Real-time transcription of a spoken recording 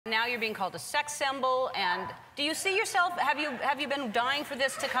now you're being called a sex symbol. And do you see yourself? Have you been dying for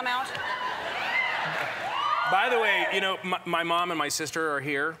this to come out? By the way, you know, my mom and my sister are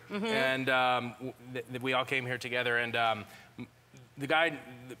here, and we all came here together. And the guy,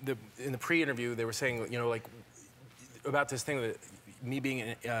 in the pre-interview, they were saying, you know, like about this thing with me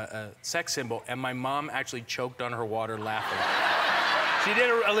being a sex symbol, and my mom actually choked on her water laughing. She did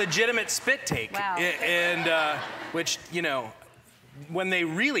a legitimate spit take, wow. And which, you know, when they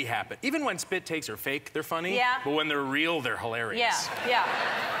really happen, even when spit takes are fake, they're funny. Yeah. But when they're real, they're hilarious. Yeah, yeah.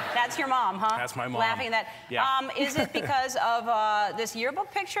 That's your mom, huh? That's my mom. Laughing at that. Yeah. Is it because of this yearbook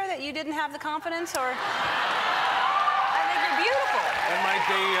picture that you didn't have the confidence, or? I think you're beautiful. It might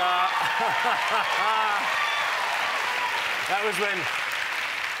be. That was when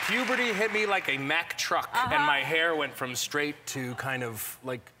puberty hit me like a Mack truck, and my hair went from straight to kind of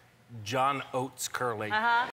like John Oates curly.